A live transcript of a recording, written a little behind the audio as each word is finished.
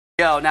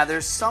Now,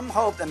 there's some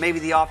hope that maybe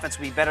the offense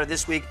will be better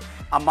this week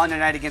on Monday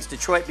night against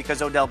Detroit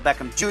because Odell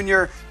Beckham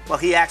Jr., well,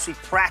 he actually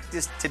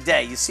practiced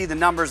today. You see the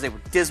numbers. They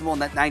were dismal in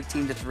that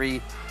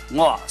 19-3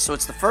 loss. So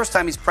it's the first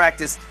time he's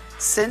practiced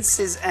since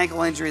his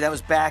ankle injury. That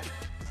was back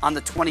on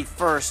the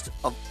 21st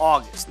of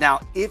August.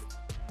 Now, if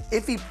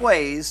he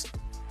plays,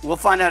 we'll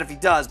find out if he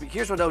does. But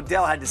here's what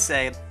Odell had to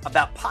say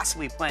about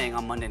possibly playing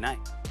on Monday night.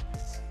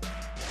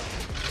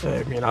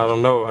 I mean, I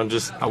don't know.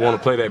 I want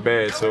to play that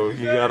bad. So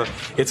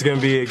it's going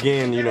to be,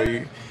 again,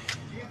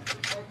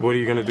 what are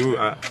you going to do?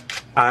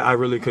 I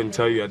really couldn't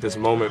tell you at this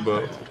moment,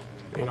 but,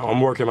 I'm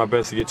working my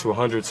best to get to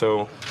 100.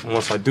 So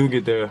once I do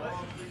get there,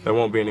 there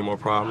won't be any more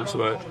problems.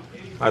 But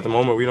at the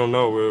moment, we don't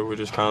know. We're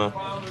just kind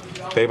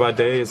of day by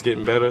day, it's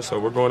getting better. So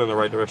we're going in the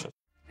right direction.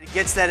 He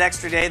gets that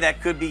extra day,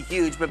 that could be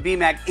huge. But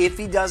B-Mac, if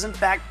he does in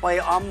fact play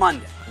on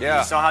Monday,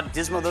 you saw how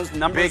dismal those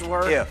numbers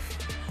were. Big if.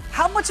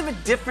 How much of a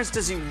difference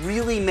does he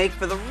really make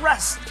for the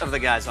rest of the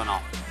guys on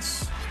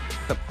offense?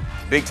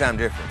 Big time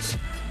difference.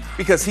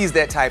 Because he's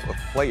that type of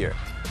player.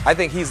 I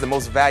think he's the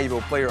most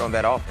valuable player on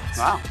that offense.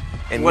 Wow.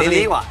 And more than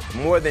Eli.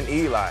 More than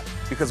Eli.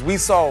 Because we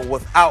saw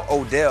without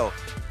Odell,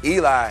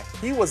 Eli,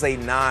 he was a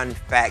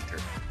non-factor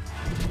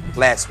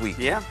last week.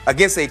 Yeah.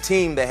 Against a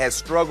team that has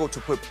struggled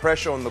to put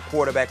pressure on the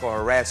quarterback or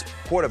harass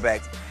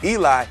quarterbacks,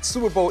 Eli,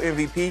 Super Bowl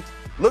MVP,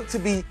 looked to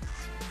be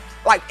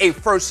like a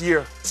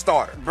first-year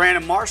starter.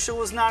 Brandon Marshall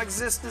was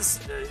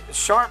non-existent.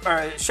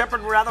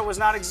 Shepard was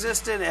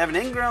non-existent. Evan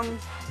Ingram.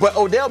 But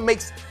Odell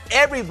makes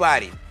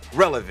everybody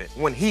relevant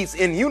when he's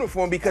in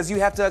uniform because you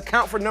have to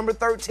account for number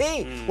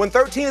 13. When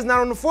 13 is not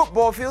on the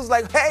football, it feels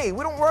like, hey,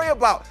 we don't worry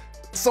about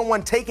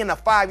someone taking a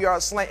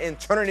 5-yard slant and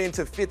turning it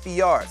into 50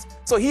 yards.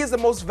 So he is the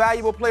most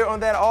valuable player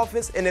on that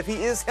offense, and if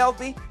he is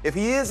healthy, if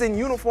he is in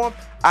uniform,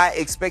 I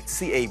expect to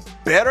see a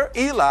better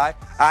Eli.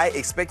 I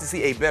expect to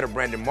see a better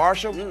Brandon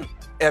Marshall.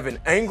 Evan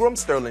Ingram,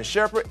 Sterling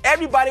Shepard,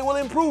 everybody will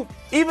improve,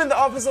 even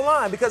the offensive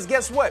line, because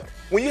guess what?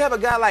 When you have a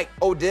guy like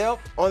Odell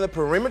on the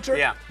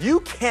perimeter,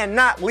 you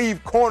cannot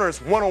leave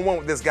corners one-on-one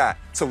with this guy.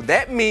 So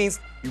that means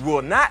you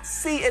will not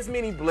see as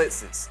many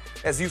blitzes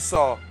as you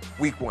saw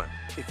week 1.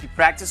 If you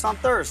practice on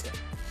Thursday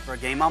for a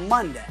game on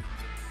Monday.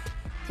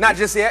 Not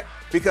just yet,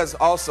 because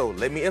also,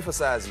 let me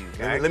emphasize you,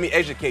 let me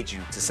educate you,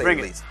 to say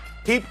the least.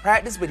 He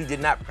practiced, but he did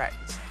not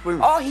practice.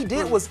 All he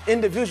did was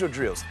individual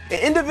drills.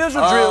 And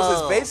individual drills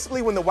is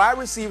basically when the wide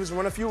receivers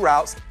run a few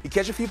routes, he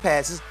catch a few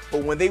passes,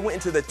 but when they went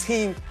into the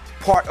team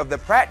part of the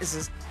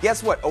practices,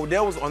 guess what?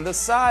 Odell was on the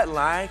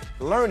sideline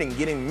learning,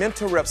 getting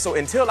mental reps. So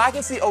until I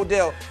can see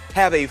Odell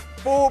have a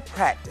full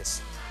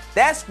practice,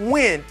 that's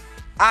when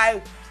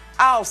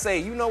I'll say,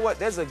 you know what,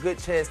 there's a good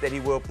chance that he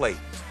will play.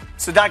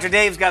 So Dr.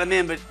 Dave's got him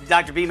in, but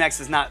Dr. B-Max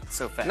is not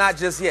so fast. Not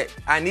just yet.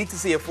 I need to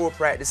see a full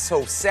practice.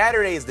 So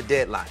Saturday is the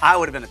deadline. I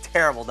would have been a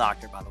terrible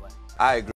doctor, by the way. I agree.